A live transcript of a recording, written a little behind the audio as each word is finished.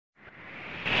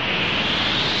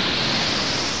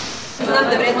znam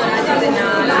da vredno radite na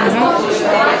nastavku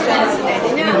serije Žene sa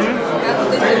Dedinja. Kako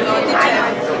to se dotiče?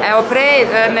 Evo, pre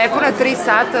nepuna 3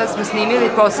 sata smo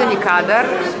snimili poslednji kadar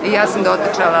i ja sam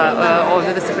dotrčala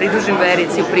ovde da se pridružim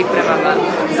Verici u pripremama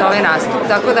za ovaj nastup.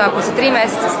 Tako da, posle 3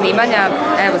 meseca snimanja,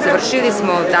 evo, završili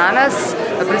smo danas,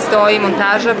 predstoji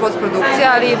montaža, postprodukcija,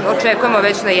 ali očekujemo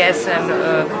već na jesen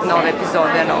nove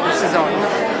epizode, novu sezonu.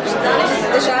 Šta li će se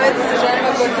dešavati sa ženama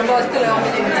koje su postale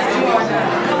omiljene sezone?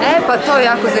 Pa to je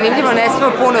jako zanimljivo, ne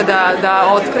smemo puno da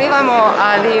otkrivamo,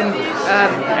 ali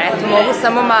eto, mogu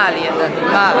samo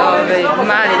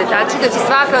mali detači, da će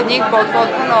svaka od njih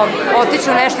potpuno otići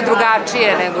u nešto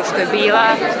drugačije nego što je bila.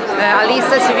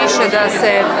 Alisa će više da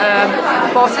se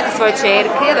posveti svoje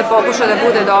ćerke, da pokuša da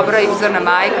bude dobra i uzorna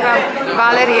majka.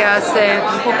 Valerija se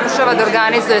pokušava da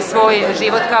organizuje svoj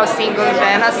život kao single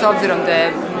žena, s obzirom da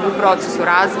je u procesu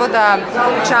razvoda.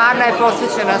 Čarna je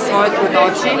posvećena svoje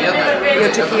trudnoći i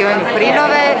očekivanju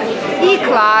prinove. I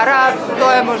Klara,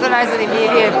 to je možda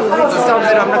najzanimljivije publici, s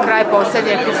obzirom na kraj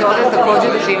poslednje epizode, takođe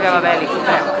doživljava veliku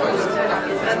preokret.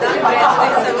 Da li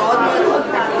predstoji se odmor?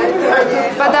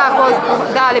 Pa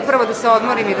da, ali prvo da se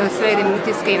odmorim i da sredim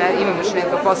utiske i imam još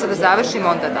neko posao da završim,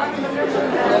 onda da.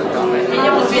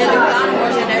 Idemo u jednom planu,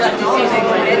 možda nešto ti si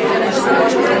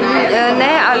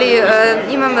Ne, ali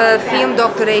imam film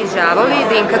Doktor Rej, đavoli,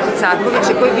 Dinka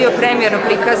Tucakovića, koji je bio premijerno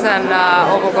prikazan na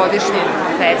ovogodišnjem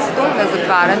festu, na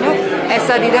zatvaranju.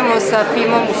 Sad idemo sa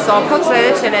filmom u Sopot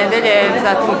sledeće nedelje,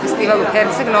 zatim u festivalu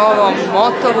Herceg Novom,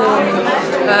 Motovu,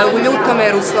 u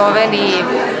Ljutomeru, u Sloveniji,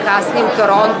 kasnije u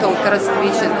Toronto, u Trst,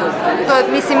 Vičetu. To,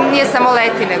 mislim, nije samo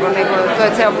leti, nego to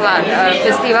je ceo plan,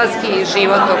 festivalski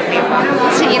život tog filma.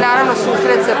 I naravno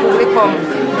susret sa publikom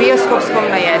bioskopskom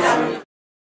na jesen.